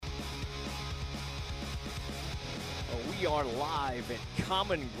We are live at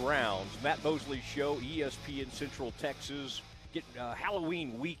Common Grounds, Matt Mosley Show, ESPN Central Texas. Getting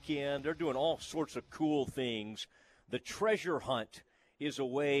Halloween weekend. They're doing all sorts of cool things. The treasure hunt is a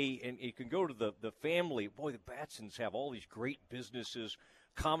way, and you can go to the family. Boy, the Batsons have all these great businesses.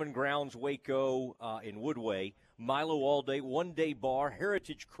 Common Grounds, Waco, in Woodway, Milo All Day, One Day Bar,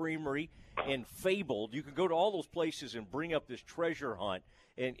 Heritage Creamery, and Fabled. You can go to all those places and bring up this treasure hunt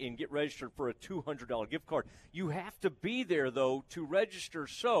and get registered for a $200 gift card. You have to be there, though, to register.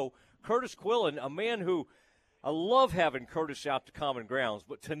 So, Kurtis Quillin, a man who I love having Kurtis out to Common Grounds,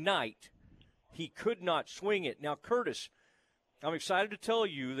 but tonight he could not swing it. Now, Kurtis, I'm excited to tell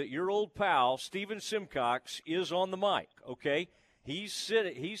you that your old pal, Steven Simcox, is on the mic, okay? He's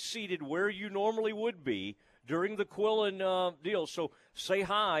seated where you normally would be during the Quillin deal. So say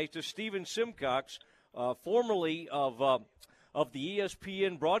hi to Steven Simcox, formerly of the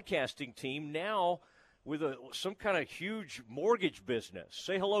ESPN broadcasting team, now with some kind of huge mortgage business.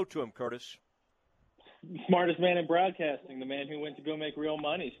 Say hello to him, Kurtis. Smartest man in broadcasting, the man who went to go make real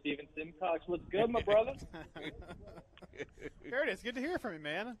money, Steven Simcox. What's good, my brother? Kurtis, good to hear from you,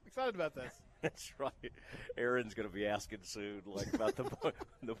 man. I'm excited about this. That's right. Aaron's going to be asking soon, about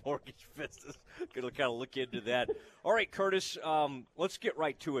the mortgage business. Going to kind of look into that. All right, Kurtis, let's get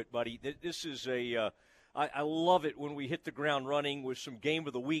right to it, buddy. This is I love it when we hit the ground running with some game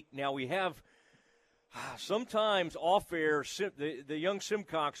of the week. Now we have sometimes off air, the young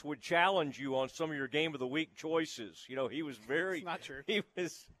Simcox would challenge you on some of your game of the week choices. You know, he was very. It's not true.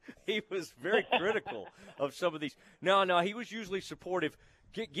 He was very critical of some of these. No, he was usually supportive.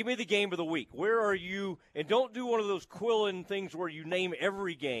 Give me the game of the week. Where are you? And don't do one of those Quillin things where you name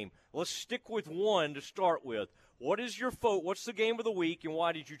every game. Let's stick with one to start with. What is your vote? What's the game of the week, and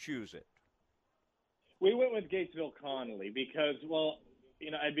why did you choose it? We went with Gatesville-Connolly because, well,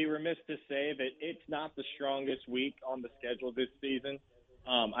 I'd be remiss to say that it's not the strongest week on the schedule this season.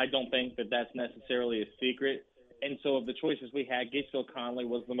 I don't think that that's necessarily a secret. And so of the choices we had, Gatesville-Connolly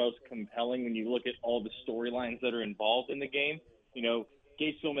was the most compelling when you look at all the storylines that are involved in the game.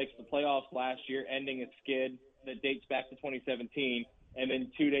 Gatesville makes the playoffs last year, ending a skid that dates back to 2017. And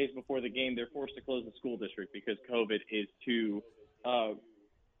then 2 days before the game, they're forced to close the school district because COVID is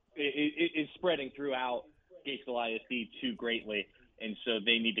is spreading throughout Gatesville ISD too greatly. And so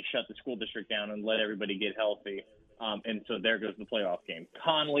they need to shut the school district down and let everybody get healthy. And so there goes the playoff game.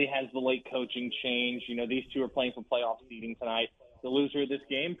 Connolly has the late coaching change. These two are playing for playoff seeding tonight. The loser of this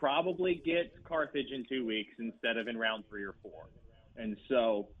game probably gets Carthage in 2 weeks instead of in round 3 or 4. And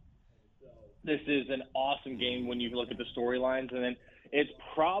so this is an awesome game when you look at the storylines. And then it's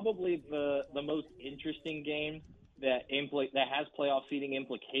probably the most interesting game that has playoff seeding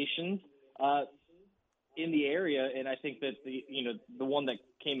implications in the area. And I think that the one that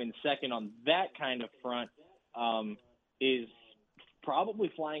came in second on that kind of front is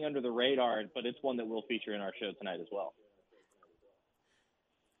probably flying under the radar, but it's one that we'll feature in our show tonight as well.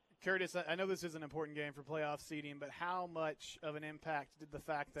 Kurtis, I know this is an important game for playoff seeding, but how much of an impact did the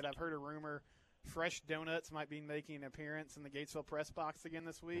fact that I've heard a rumor Fresh Donuts might be making an appearance in the Gatesville press box again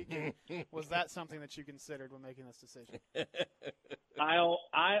this week? Was that something that you considered when making this decision?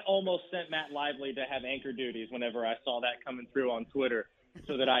 I almost sent Matt Lively to have anchor duties whenever I saw that coming through on Twitter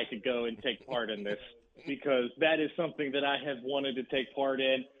so that I could go and take part in this, because that is something that I have wanted to take part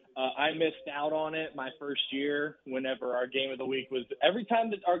in. I missed out on it my first year whenever our game of the week was – every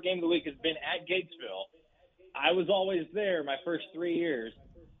time that our game of the week has been at Gatesville, I was always there my first 3 years.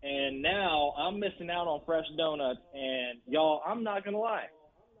 And now I'm missing out on Fresh Donuts. And, y'all, I'm not going to lie.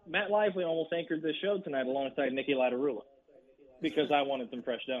 Matt Lively almost anchored this show tonight alongside Nikki Latarula because I wanted some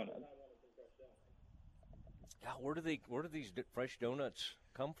Fresh Donuts. Where do these Fresh Donuts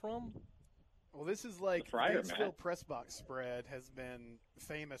come from? Well, this is like Gatesville press box spread has been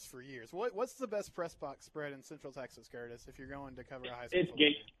famous for years. What's the best press box spread in Central Texas, Kurtis, if you're going to cover a high school?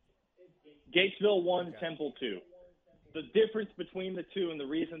 It's Gatesville 1, Temple 2. The difference between the two and the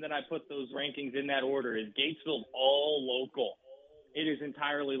reason that I put those rankings in that order is Gatesville's all local. It is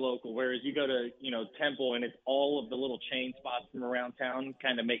entirely local, whereas you go to, Temple and it's all of the little chain spots from around town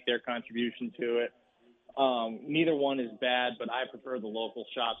kind of make their contribution to it. Neither one is bad, but I prefer the local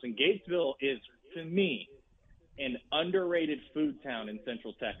shops. And Gatesville is, to me, an underrated food town in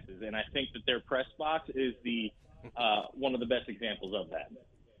Central Texas, and I think that their press box is the one of the best examples of that.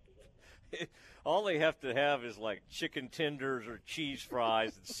 All they have to have is like chicken tenders or cheese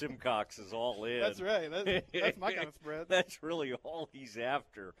fries, and Simcox is all in. That's right. That's my kind of spread. That's really all he's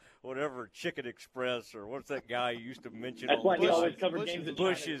after. Whatever Chicken Express or what's that guy you used to mention? That's all why the he time? always covered games in China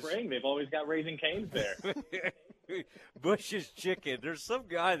Bush's. Spring. They've always got Raising Cane's there. Bush's Chicken. There's some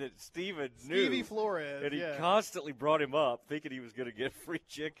guy that Steven knew. Stevie Flores. And he yeah. constantly brought him up thinking he was going to get free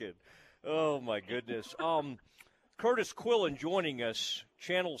chicken. Oh, my goodness. Kurtis Quillin joining us,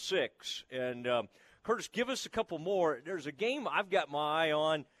 Channel 6. And, Kurtis, give us a couple more. There's a game I've got my eye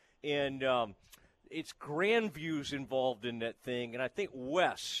on, and it's Grandview's involved in that thing, and I think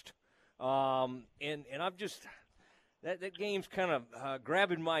West. And I've just that game's kind of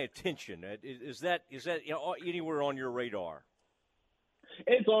grabbing my attention. Is that anywhere on your radar?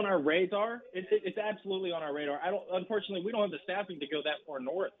 It's on our radar. It's absolutely on our radar. Unfortunately, we don't have the staffing to go that far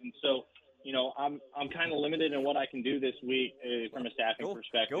north, and so I'm kind of limited in what I can do this week from a staffing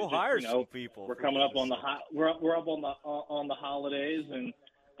perspective. Go hire some people. We're coming up on we're up on the holidays, and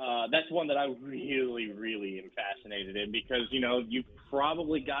that's one that I really, really am fascinated in because you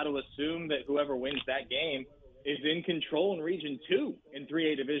probably got to assume that whoever wins that game is in control in Region 2 in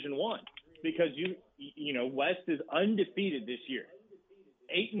 3A Division 1 because West is undefeated this year.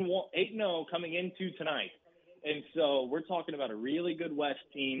 8-0 coming into tonight. And so we're talking about a really good West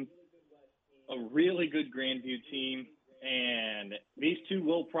team, a really good Grandview team, and these two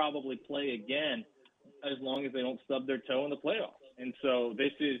will probably play again as long as they don't stub their toe in the playoffs. And so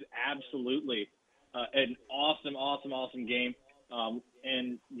this is absolutely an awesome game.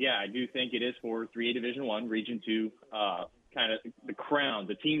 And, yeah, I do think it is for 3A Division 1, Region 2, kind of the crown,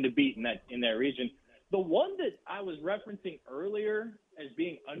 the team to beat in that region. The one that I was referencing earlier as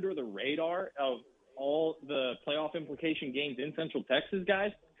being under the radar of all the playoff implication games in Central Texas,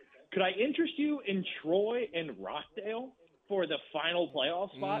 guys, could I interest you in Troy and Rockdale for the final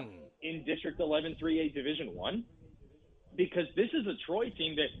playoff spot in District 11 3A Division 1? Because this is a Troy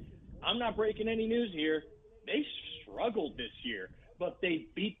team that, I'm not breaking any news here, they struggled this year, but they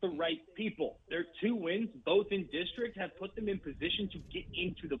beat the right people. Their 2 wins, both in district, have put them in position to get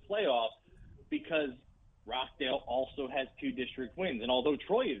into the playoffs because Rockdale also has 2 district wins. And although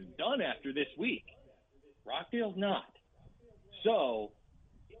Troy is done after this week, Rockdale's not. So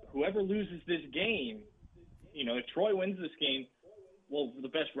whoever loses this game, if Troy wins this game, well, the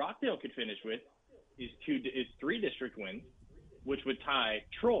best Rockdale could finish with is 3 district wins, which would tie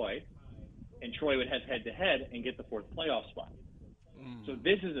Troy, and Troy would have head-to-head and get the 4th playoff spot. So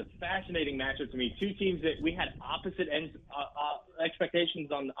this is a fascinating matchup to me. 2 teams that we had opposite ends,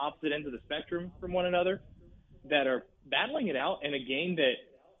 expectations on the opposite ends of the spectrum from one another that are battling it out in a game that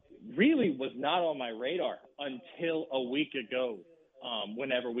really was not on my radar until a week ago,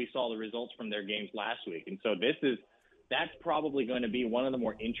 whenever we saw the results from their games last week. And so that's probably going to be one of the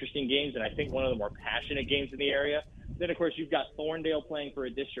more interesting games, and I think one of the more passionate games in the area. Then, of course, you've got Thorndale playing for a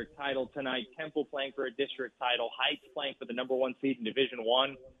district title tonight, Temple playing for a district title, Heights playing for the number 1 seed in Division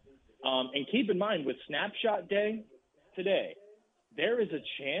 1. And keep in mind, with Snapshot Day today, there is a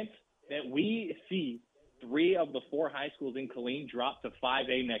chance that we see 3 of the 4 high schools in Killeen drop to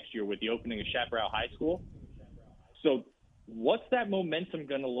 5A next year with the opening of Chaparral High School. So what's that momentum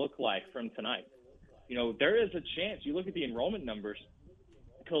going to look like from tonight? There is a chance. You look at the enrollment numbers.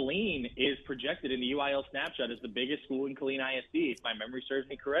 Killeen is projected in the UIL snapshot as the biggest school in Killeen ISD, if my memory serves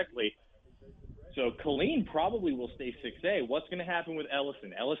me correctly. So Killeen probably will stay 6A. What's going to happen with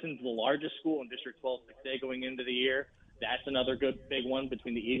Ellison? Ellison's the largest school in District 12 6A going into the year. That's another good big one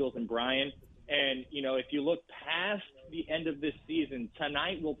between the Eagles and Bryan. And, if you look past the end of this season,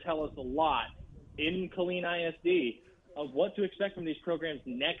 tonight will tell us a lot in Killeen ISD of what to expect from these programs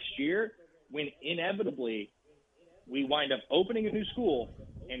next year when inevitably we wind up opening a new school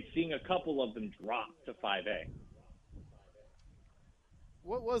and seeing a couple of them drop to 5A.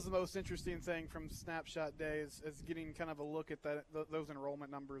 What was the most interesting thing from Snapshot Day is getting kind of a look at those enrollment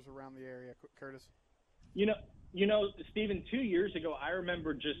numbers around the area, Kurtis? Stephen, 2 years ago, I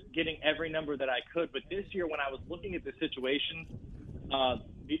remember just getting every number that I could. But this year, when I was looking at the situation,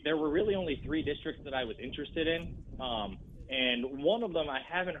 there were really only 3 districts that I was interested in. And one of them I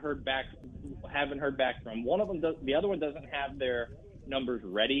haven't heard back from. One of them the other one doesn't have their numbers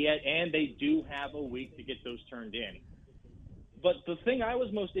ready yet, and they do have a week to get those turned in. But the thing I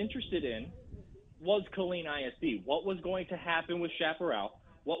was most interested in was Killeen ISD. What was going to happen with Chaparral?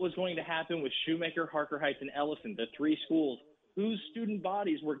 What was going to happen with Shoemaker, Harker Heights, and Ellison, the 3 schools whose student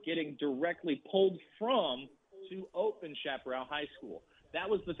bodies were getting directly pulled from to open Chaparral High School? That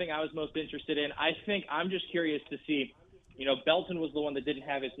was the thing I was most interested in. I think I'm just curious to see, Belton was the one that didn't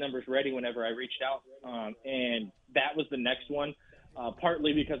have its numbers ready whenever I reached out, and that was the next one.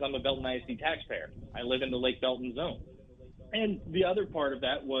 partly because I'm a Belton ISD taxpayer. I live in the Lake Belton zone. And the other part of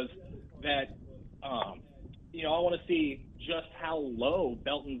that was that, I want to see just how low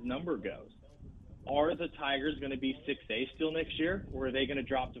Belton's number goes. Are the Tigers going to be 6A still next year, or are they going to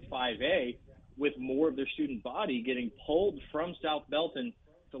drop to 5A with more of their student body getting pulled from South Belton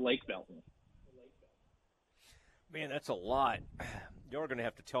to Lake Belton? Man, that's a lot. You're going to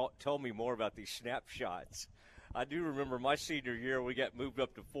have to tell me more about these snapshots. I do remember my senior year, we got moved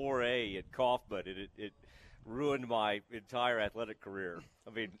up to 4A at Kaufman, and it ruined my entire athletic career. I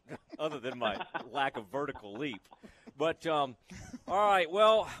mean, other than my lack of vertical leap. But, all right,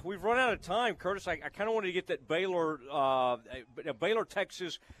 well, we've run out of time, Kurtis. I kind of wanted to get that Baylor,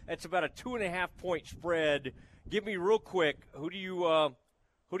 Texas, that's about a 2.5-point spread. Give me real quick, who do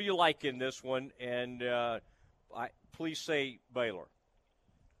you like in this one? And please say Baylor.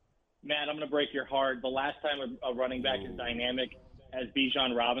 Matt, I'm going to break your heart. The last time a running back is dynamic, as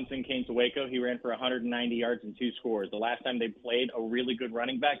Bijan Robinson came to Waco, he ran for 190 yards and 2 scores. The last time they played a really good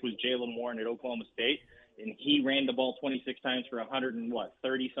running back was Jalen Warren at Oklahoma State, and he ran the ball 26 times for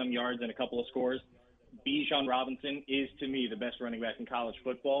 30-some yards and a couple of scores. Bijan Robinson is, to me, the best running back in college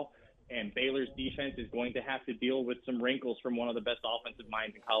football, and Baylor's defense is going to have to deal with some wrinkles from one of the best offensive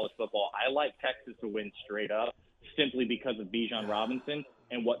minds in college football. I like Texas to win straight up simply because of Bijan Robinson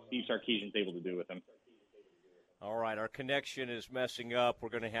and what Steve Sarkisian's able to do with him. All right, our connection is messing up. We're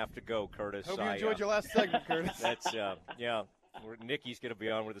going to have to go, Kurtis. Hope you enjoyed your last segment, Kurtis. That's, yeah. Nikki's going to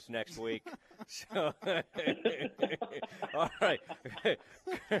be on with us next week. So, all right.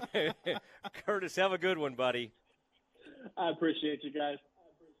 Kurtis, have a good one, buddy. I appreciate you guys.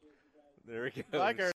 There he goes. Bye, Kurtis.